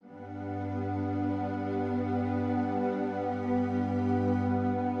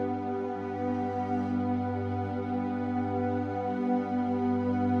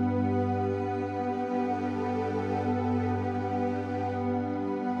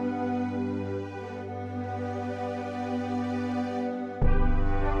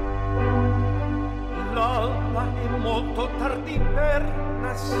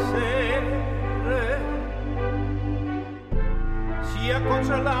sere si è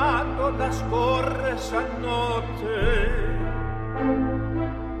congelato la scorsa notte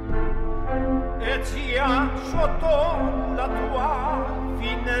e sia sotto la tua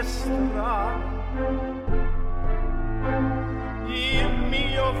finestra il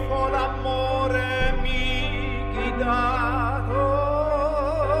mio folle amore mi guidato.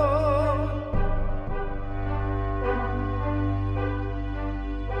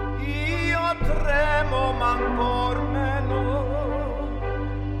 Io tremo ma ancor meno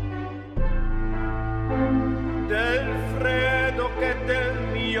del freddo che del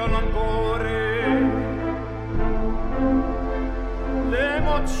mio languore,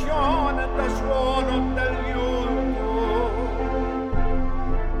 l'emozione del suono del liuto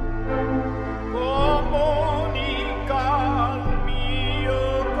comunica al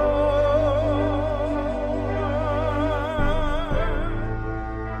mio cuore.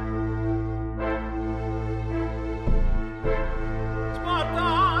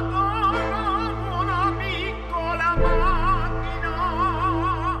 Sguardato una piccola macchina,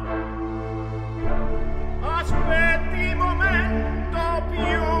 aspetti il momento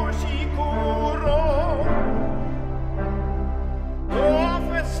più sicuro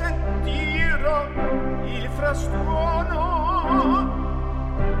dove sentirò il frastuono